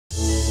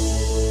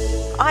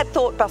I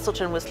thought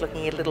Busselton was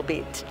looking a little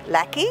bit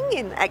lacking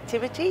in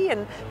activity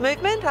and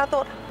movement. I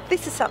thought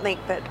this is something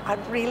that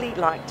I'd really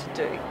like to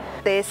do.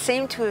 There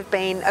seemed to have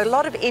been a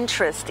lot of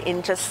interest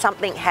in just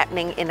something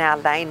happening in our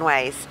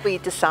laneways. We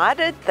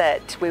decided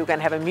that we were going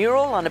to have a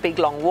mural on a big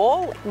long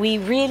wall. We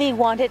really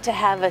wanted to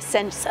have a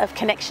sense of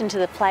connection to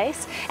the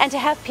place and to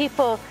have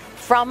people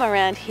from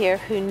around here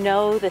who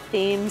know the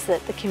themes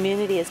that the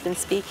community has been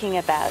speaking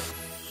about.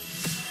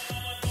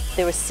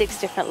 There were 6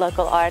 different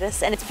local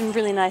artists, and it's been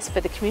really nice for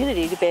the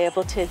community to be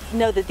able to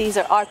know that these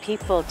are our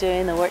people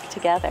doing the work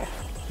together.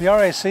 The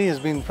RAC has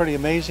been pretty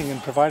amazing in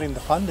providing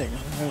the funding,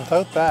 and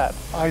without that,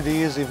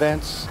 ideas,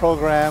 events,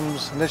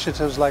 programs,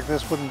 initiatives like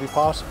this wouldn't be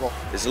possible.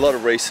 There's a lot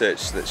of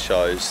research that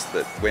shows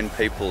that when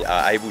people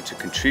are able to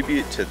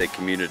contribute to their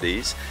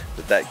communities,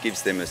 that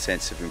gives them a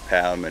sense of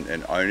empowerment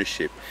and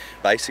ownership.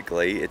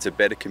 Basically, it's a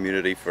better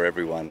community for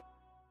everyone.